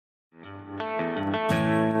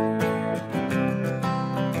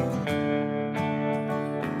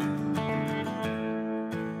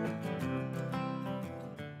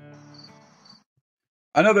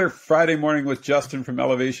Another Friday morning with Justin from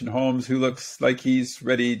Elevation Homes, who looks like he's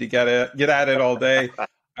ready to get at it all day.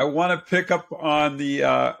 I want to pick up on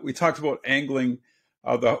the we talked about angling,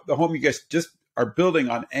 the home you guys just are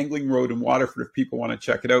building on Angling Road in Waterford if people want to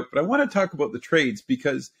check it out. But I want to talk about the trades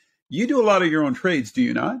because you do a lot of your own trades, do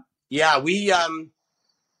you not? Yeah, we've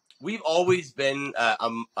always been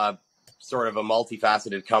a sort of a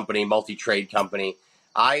multifaceted company, multi-trade company.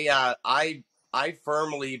 I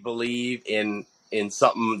firmly believe in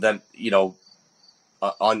something that,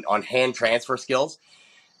 on hand transfer skills,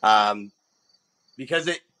 because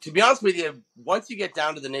to be honest with you, once you get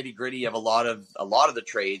down to the nitty gritty of a lot of the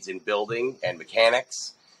trades in building and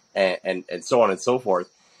mechanics and so on and so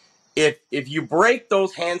forth, if you break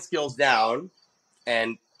those hand skills down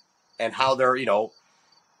and how they're,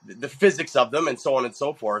 the physics of them and so on and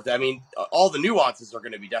so forth, I mean, all the nuances are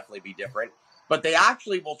going to definitely be different, but they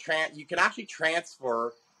actually you can actually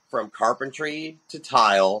transfer from carpentry to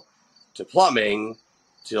tile to plumbing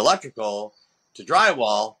to electrical to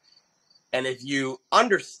drywall. And if you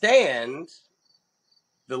understand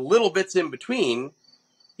the little bits in between,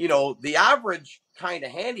 the average kind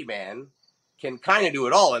of handyman can kind of do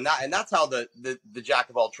it all. And that's how the jack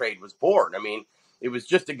of all trade was born. I mean, it was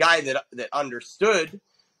just a guy that understood,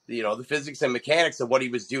 the physics and mechanics of what he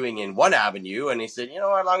was doing in one avenue. And he said,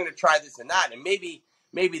 I'm going to try this and that. And maybe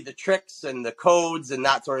the tricks and the codes and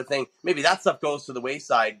that sort of thing, maybe that stuff goes to the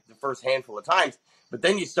wayside the first handful of times. But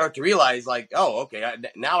then you start to realize, like, oh, okay,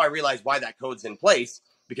 now I realize why that code's in place,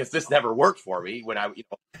 because this never worked for me when I,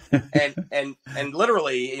 and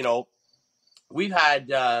literally, we've had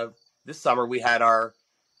this summer we had our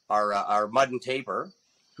mud and taper,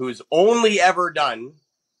 who's only ever done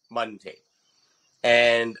mud and tape,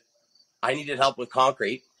 and I needed help with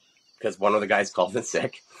concrete because one of the guys called in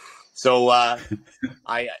sick. So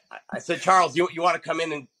I said, Charles, you want to come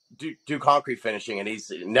in and do concrete finishing? And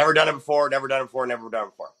he's never done it before.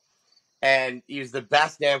 And he's the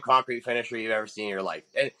best damn concrete finisher you've ever seen in your life.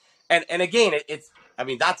 And again,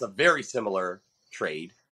 that's a very similar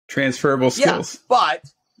trade. Transferable skills. Yeah, but,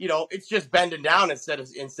 it's just bending down instead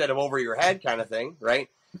of over your head kind of thing, right?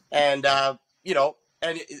 And, and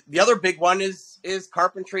the other big one is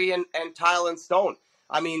carpentry and tile and stone.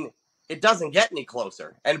 I mean, it doesn't get any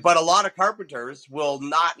closer. But a lot of carpenters will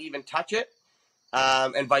not even touch it.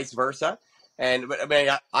 And vice versa. And I mean,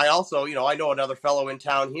 I also, I know another fellow in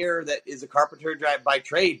town here that is a carpenter by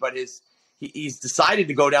trade, but he's decided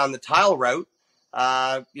to go down the tile route.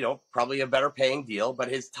 Probably a better paying deal, but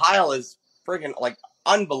his tile is friggin' like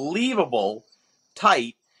unbelievable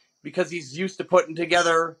tight because he's used to putting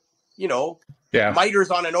together,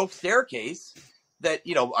 miters on an oak staircase that,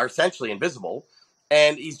 are essentially invisible,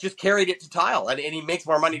 and he's just carried it to tile, and he makes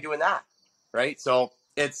more money doing that, right? So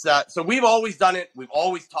it's so we've always done it. We've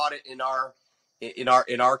always taught it in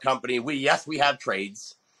our company. We have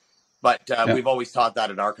trades, but we've always taught that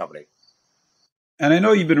in our company. And I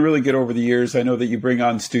know you've been really good over the years. I know that you bring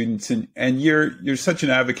on students, and you're such an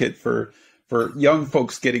advocate for young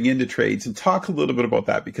folks getting into trades. And talk a little bit about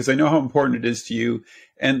that, because I know how important it is to you.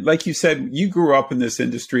 And like you said, you grew up in this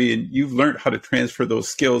industry and you've learned how to transfer those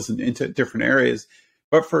skills into different areas.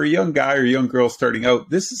 But for a young guy or young girl starting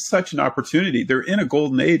out, this is such an opportunity. They're in a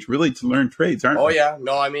golden age, really, to learn trades, aren't they? Oh yeah,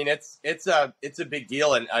 no, I mean it's a big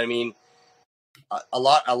deal, and I mean a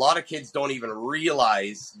lot of kids don't even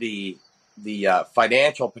realize the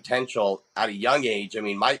financial potential at a young age. I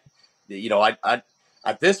mean, I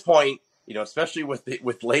at this point, especially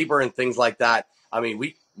with labor and things like that. I mean,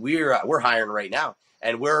 we're hiring right now,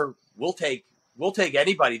 and we'll take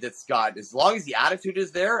anybody that's got, as long as the attitude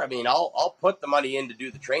is there. I mean, I'll put the money in to do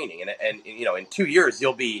the training, and in 2 years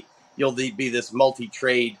you'll be this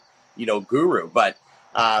multi-trade, guru. But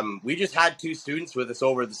we just had 2 students with us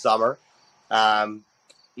over the summer.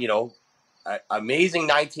 Amazing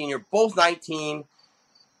 19-year, both 19,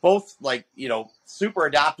 both super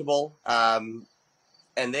adaptable.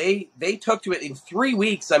 And they took to it in 3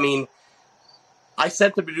 weeks. I mean, I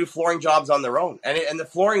sent them to do flooring jobs on their own, and the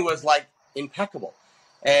flooring was like impeccable,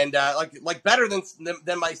 and like better than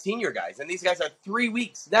my senior guys. And these guys are 3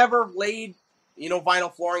 weeks, never laid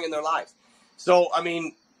vinyl flooring in their lives. So I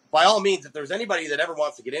mean, by all means, if there's anybody that ever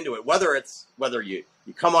wants to get into it, whether you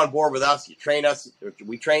come on board with us, you train us,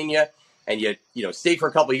 we train you, and you stay for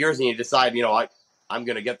a couple of years, and you decide I'm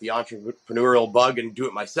going to get the entrepreneurial bug and do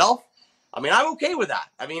it myself. I mean, I'm okay with that.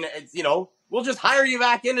 I mean, it's we'll just hire you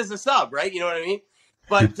back in as a sub, right? You know what I mean?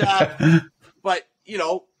 But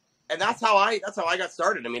and that's how I got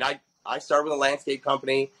started. I mean, I started with a landscape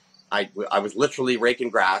company. I was literally raking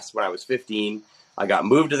grass when I was 15. I got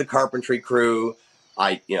moved to the carpentry crew.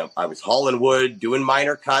 I was hauling wood, doing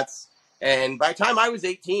minor cuts, And by the time I was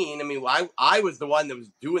 18, I mean, I was the one that was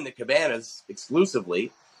doing the cabanas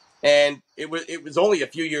exclusively. And it was only a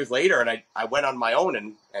few years later, and I went on my own,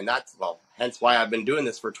 and that's, well, hence why I've been doing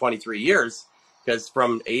this for 23 years, because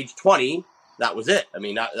from age 20, that was it. I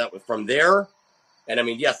mean, that was from there. And I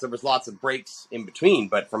mean, yes, there was lots of breaks in between,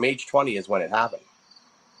 but from age 20 is when it happened.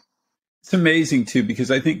 It's amazing too,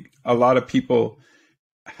 because I think a lot of people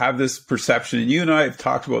have this perception, and you and I have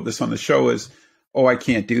talked about this on the show, is, oh, I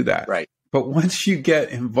can't do that. Right. But once you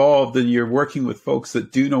get involved and you're working with folks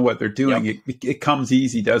that do know what they're doing, Yep. it comes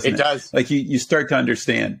easy, doesn't it? It does. Like you start to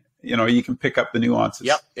understand, you can pick up the nuances.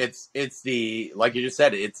 Yep. It's the, like you just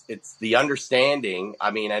said, it's the understanding.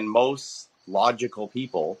 I mean, and most logical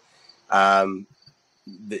people,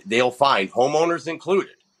 they'll find, homeowners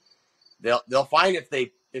included, they'll find if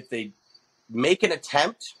they make an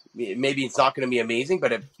attempt, maybe it's not going to be amazing,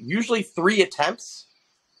 but if usually 3 attempts,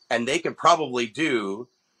 and they could probably do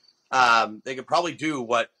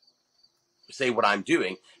what I'm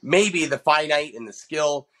doing. Maybe the finite and the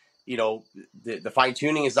skill, the fine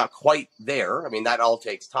tuning is not quite there. I mean, that all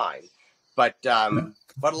takes time, but a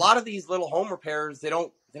lot of these little home repairs, they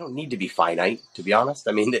don't need to be finite, to be honest.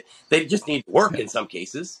 I mean, they just need work in some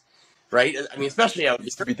cases, right? I mean, especially out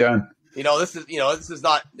It's to be done. this is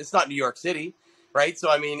not New York City, right?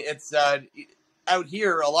 So I mean, it's out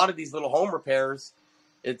here, a lot of these little home repairs,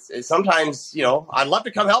 it's sometimes, I'd love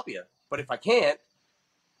to come help you, but if I can't,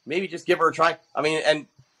 maybe just give her a try. I mean, and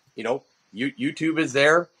YouTube is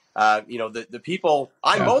there. The people,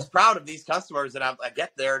 I'm most proud of these customers that I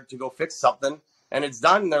get there to go fix something, and it's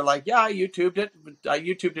done. And they're like, yeah, I YouTubed it. I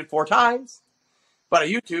YouTubed it 4 times, but I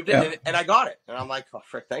YouTubed it and I got it. And I'm like, oh,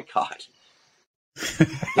 frick, thank God.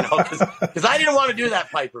 Because I didn't want to do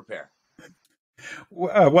that pipe repair.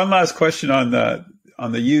 One last question on the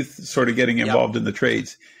youth sort of getting involved in the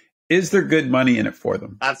trades. Is there good money in it for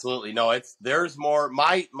them? Absolutely. No, there's more.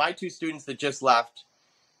 My 2 students that just left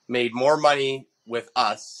made more money with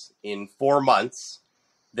us in 4 months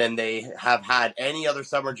than they have had any other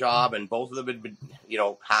summer job. And both of them have been,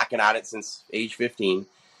 hacking at it since age 15.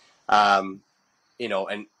 And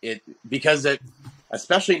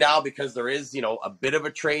especially now, because there is, a bit of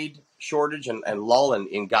a trade shortage and lull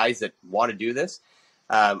in guys that want to do this.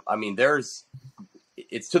 I mean,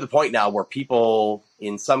 it's to the point now where people,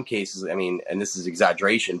 in some cases, I mean, and this is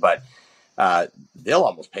exaggeration, but they'll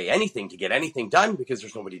almost pay anything to get anything done because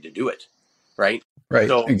there's nobody to do it. Right. Right.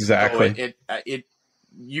 So, exactly. So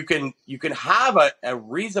you can have a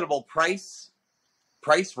reasonable price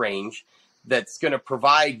range that's going to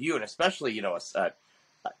provide you, and especially,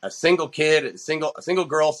 a single kid, a single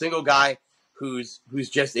girl, single guy who's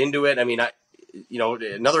just into it. I mean,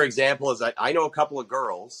 another example is I know a couple of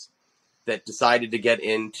girls that decided to get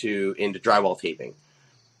into drywall taping,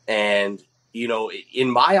 and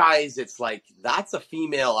in my eyes, it's like that's a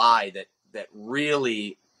female eye that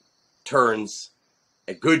really turns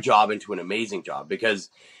a good job into an amazing job, because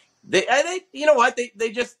they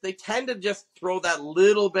tend to just throw that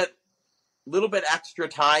little bit extra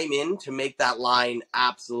time in to make that line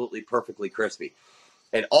absolutely perfectly crispy.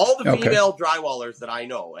 And all the female drywallers that I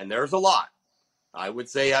know, and there's a lot, I would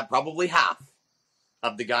say probably half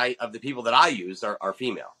of the people that I use are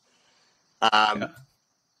female.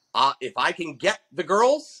 If I can get the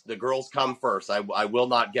girls come first. I will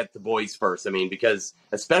not get the boys first. I mean, because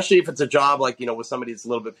especially if it's a job like, with somebody that's a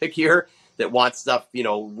little bit pickier that wants stuff,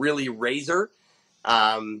 really razor,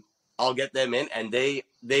 I'll get them in, and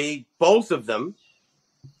they both of them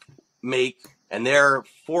make, and they're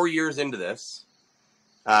 4 years into this.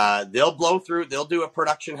 They'll blow through, they'll do a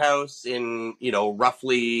production house in,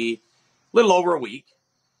 roughly a little over a week.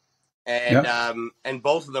 And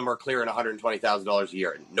both of them are clearing $120,000 a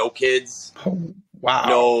year. No kids. Oh, wow.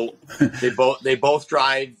 No, they both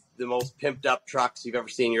drive the most pimped up trucks you've ever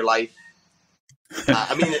seen in your life.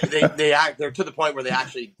 I mean, they're to the point where they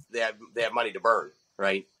have money to burn,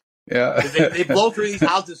 right? Yeah. They blow through these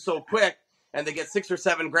houses so quick, and they get $6 or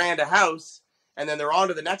 $7 grand a house, and then they're on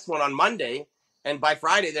to the next one on Monday, and by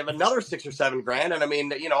Friday they have another $6 or $7 grand. And I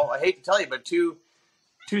mean, I hate to tell you, but two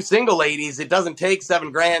single ladies, it doesn't take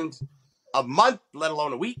 $7 grand a month, let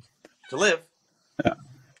alone a week, to live. Yeah.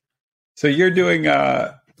 So you're doing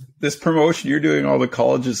this promotion. You're doing all the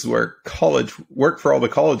college work for all the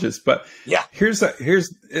colleges. But yeah,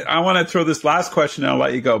 I want to throw this last question, and I'll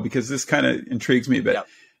let you go, because this kind of intrigues me a bit. Yeah.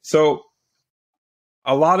 So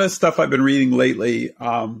a lot of stuff I've been reading lately,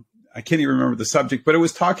 I can't even remember the subject, but it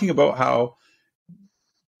was talking about how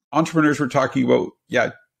entrepreneurs were talking about,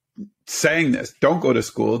 saying this, don't go to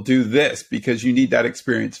school, do this, because you need that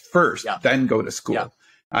experience first, then go to school. Yeah.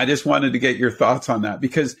 I just wanted to get your thoughts on that,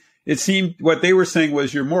 because it seemed what they were saying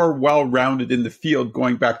was you're more well-rounded in the field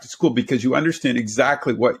going back to school because you understand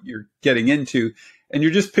exactly what you're getting into. And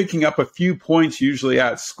you're just picking up a few points usually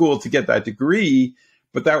at school to get that degree,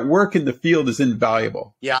 but that work in the field is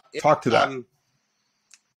invaluable. Yeah. Talk to that.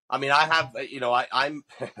 I mean, I have, I'm,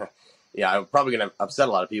 yeah, I'm probably going to upset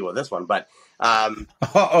a lot of people with this one, but. All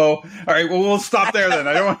right. Well, we'll stop there then.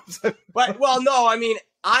 I don't want to. But, well, no, I mean,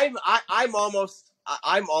 I'm almost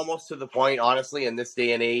to the point, honestly, in this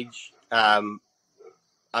day and age.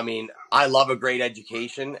 I mean, I love a great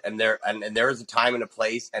education, and there is a time and a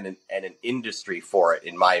place and an industry for it,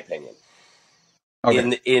 in my opinion.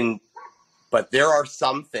 Okay. But there are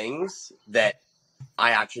some things that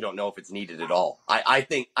I actually don't know if it's needed at all. I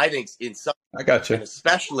think in some, I got you, and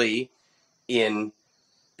especially in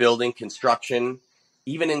building, construction,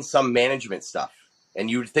 even in some management stuff. And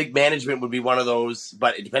you would think management would be one of those,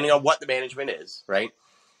 but depending on what the management is, right?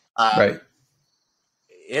 Right.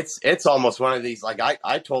 It's almost one of these, like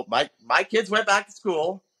I told my kids went back to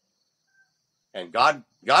school, and God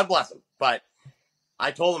bless them. But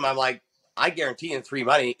I told them, I'm like, I guarantee in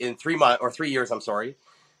 3 years, I'm sorry,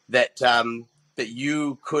 that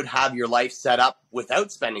you could have your life set up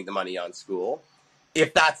without spending the money on school,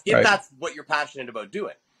 if that's what you're passionate about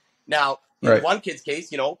doing. Now, in one kid's case,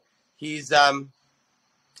 he's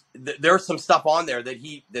there's some stuff on there that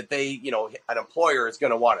an employer is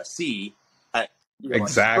going to want to see.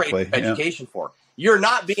 Exactly. Education for. You're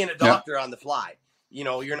not being a doctor on the fly.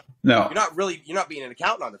 You're not being an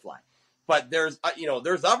accountant on the fly. But there's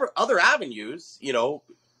other avenues,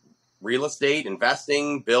 real estate,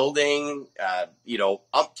 investing, building,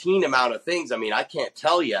 umpteen amount of things. I mean, I can't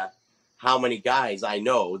tell you how many guys I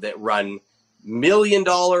know that run $1 million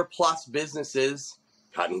plus businesses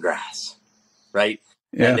cutting grass, right?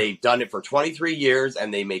 Yeah. And they've done it for 23 years,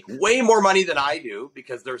 and they make way more money than I do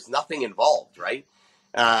because there's nothing involved, right?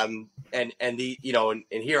 And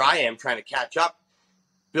here I am trying to catch up,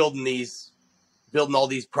 building all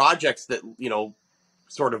these projects that,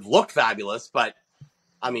 sort of look fabulous, but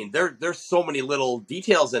I mean, there's so many little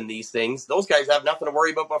details in these things. Those guys have nothing to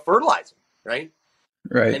worry about but fertilizer, right?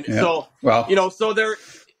 Right. And so, so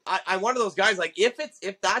I'm one of those guys, like, if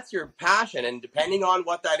that's your passion, and depending on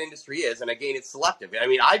what that industry is, and again, it's selective. I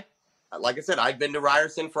mean, like I said, I've been to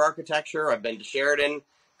Ryerson for architecture. I've been to Sheridan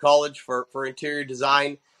College for interior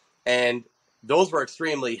design, and those were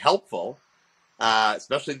extremely helpful.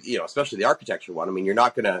 Especially the architecture one. I mean, you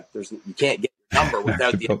can't get your number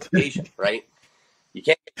without the education, right? You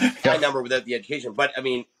can't get your number without the education. But I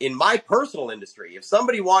mean, in my personal industry, if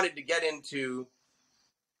somebody wanted to get into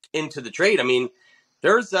the trade, I mean,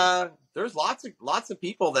 there's lots of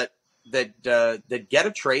people that get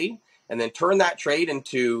a trade and then turn that trade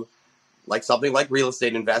into like something like real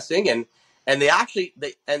estate investing, and they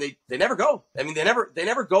never go. I mean, they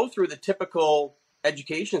never go through the typical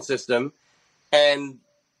education system, and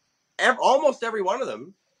almost every one of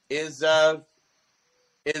them is a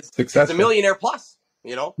millionaire plus,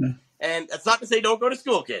 Yeah. And that's not to say don't go to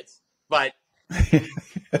school, kids, but in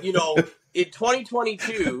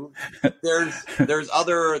 2022, there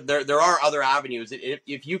are other avenues.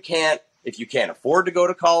 If you can't afford to go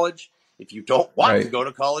to college, if you don't want to go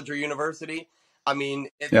to college or university, I mean,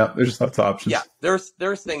 there's lots of options. Yeah,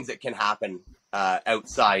 there's things that can happen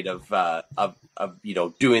outside of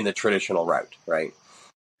doing the traditional route, right?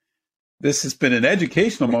 This has been an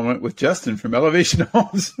educational moment with Justin from Elevation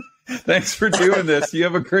Homes. Thanks for doing this. You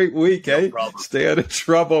have a great week, No problem. Stay out of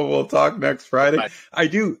trouble. We'll talk next Friday. Bye. I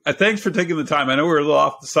do. Thanks for taking the time. I know we're a little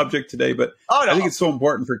off the subject today, but I think it's so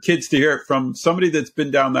important for kids to hear it from somebody that's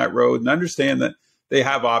been down that road and understand that they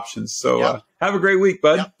have options. So have a great week,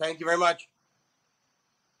 bud. Thank you very much.